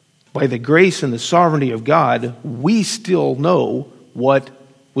 By the grace and the sovereignty of God, we still know what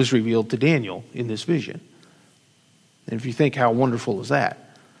was revealed to Daniel in this vision. And if you think, how wonderful is that?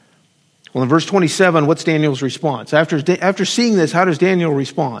 Well, in verse 27, what's Daniel's response? After seeing this, how does Daniel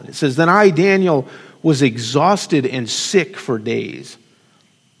respond? It says, "Then I, Daniel, was exhausted and sick for days.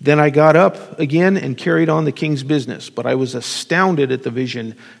 Then I got up again and carried on the king's business, but I was astounded at the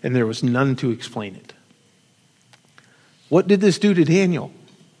vision, and there was none to explain it." What did this do to Daniel?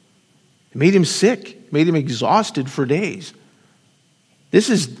 It made him sick, made him exhausted for days. This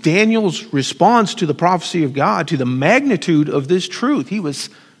is Daniel's response to the prophecy of God, to the magnitude of this truth. He was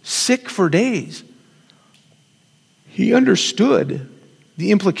sick for days. He understood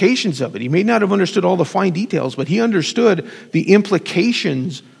the implications of it. He may not have understood all the fine details, but he understood the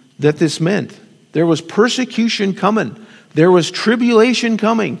implications that this meant. There was persecution coming. There was tribulation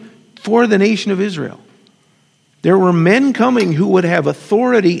coming for the nation of Israel. There were men coming who would have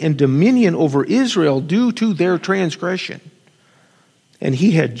authority and dominion over Israel due to their transgression. And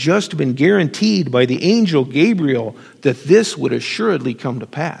he had just been guaranteed by the angel Gabriel that this would assuredly come to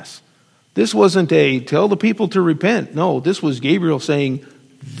pass. This wasn't a tell the people to repent. No, this was Gabriel saying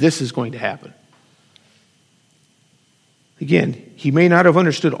this is going to happen. Again, he may not have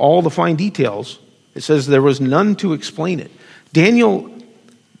understood all the fine details. It says there was none to explain it. Daniel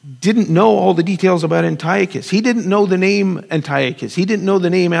didn't know all the details about Antiochus. He didn't know the name Antiochus. He didn't know the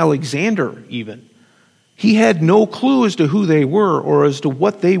name Alexander even. He had no clue as to who they were or as to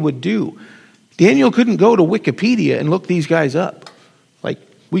what they would do. Daniel couldn't go to Wikipedia and look these guys up like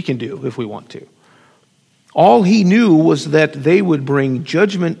we can do if we want to. All he knew was that they would bring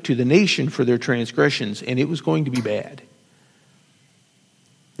judgment to the nation for their transgressions, and it was going to be bad.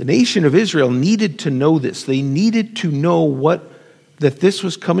 The nation of Israel needed to know this. They needed to know that this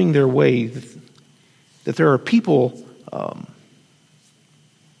was coming their way, that there are people,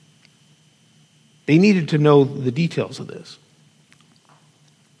 they needed to know the details of this.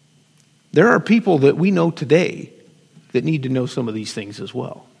 There are people that we know today that need to know some of these things as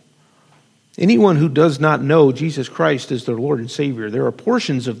well. Anyone who does not know Jesus Christ as their Lord and Savior, there are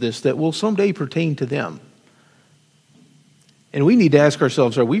portions of this that will someday pertain to them. And we need to ask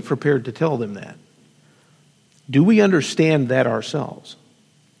ourselves, are we prepared to tell them that? Do we understand that ourselves?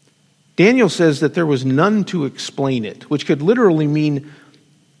 Daniel says that there was none to explain it, which could literally mean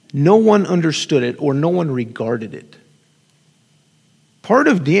no one understood it or no one regarded it. Part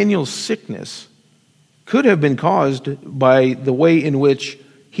of Daniel's sickness could have been caused by the way in which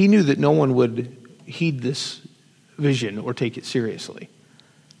he knew that no one would heed this vision or take it seriously.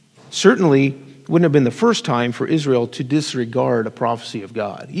 Certainly wouldn't have been the first time for Israel to disregard a prophecy of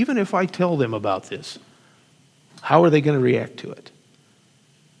God. Even if I tell them about this, how are they going to react to it?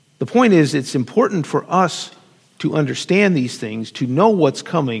 The point is, it's important for us to understand these things, to know what's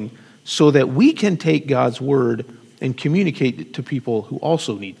coming, so that we can take God's word and communicate it to people who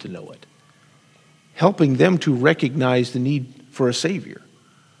also need to know it, helping them to recognize the need for a Savior.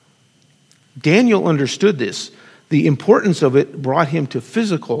 Daniel understood this. The importance of it brought him to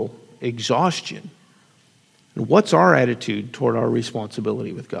physical exhaustion. And what's our attitude toward our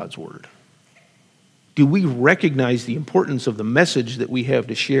responsibility with God's Word? Do we recognize the importance of the message that we have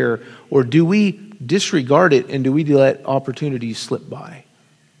to share, or do we disregard it and do we let opportunities slip by?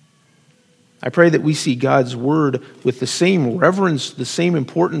 I pray that we see God's Word with the same reverence, the same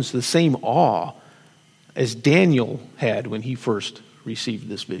importance, the same awe as Daniel had when he first received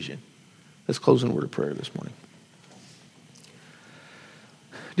this vision. Let's close in a word of prayer this morning.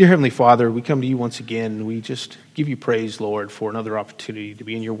 Dear Heavenly Father, we come to you once again, and we just give you praise, Lord, for another opportunity to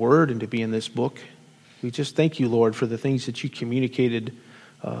be in your Word and to be in this book. We just thank you, Lord, for the things that you communicated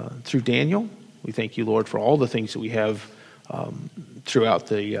through Daniel. We thank you, Lord, for all the things that we have throughout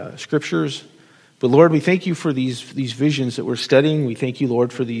the Scriptures. But, Lord, we thank you for these visions that we're studying. We thank you,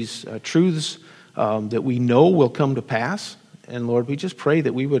 Lord, for these truths that we know will come to pass. And, Lord, we just pray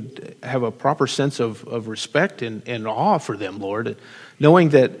that we would have a proper sense of respect and awe for them, Lord, knowing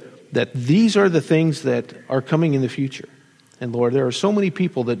that these are the things that are coming in the future. And, Lord, there are so many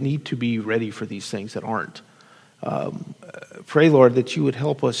people that need to be ready for these things that aren't. Pray, Lord, that you would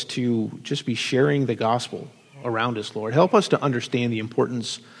help us to just be sharing the gospel around us, Lord. Help us to understand the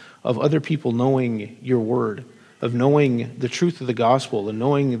importance of other people knowing your word, of knowing the truth of the gospel and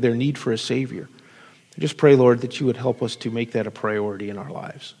knowing their need for a Savior. I just pray, Lord, that you would help us to make that a priority in our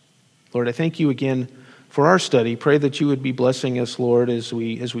lives. Lord, I thank you again for our study. Pray that you would be blessing us, Lord, as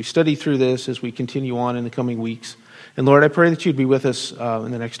we study through this, as we continue on in the coming weeks. And Lord, I pray that you'd be with us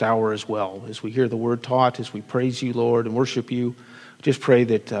in the next hour as well, as we hear the word taught, as we praise you, Lord, and worship you. Just pray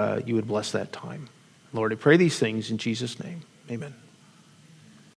that you would bless that time. Lord, I pray these things in Jesus' name. Amen.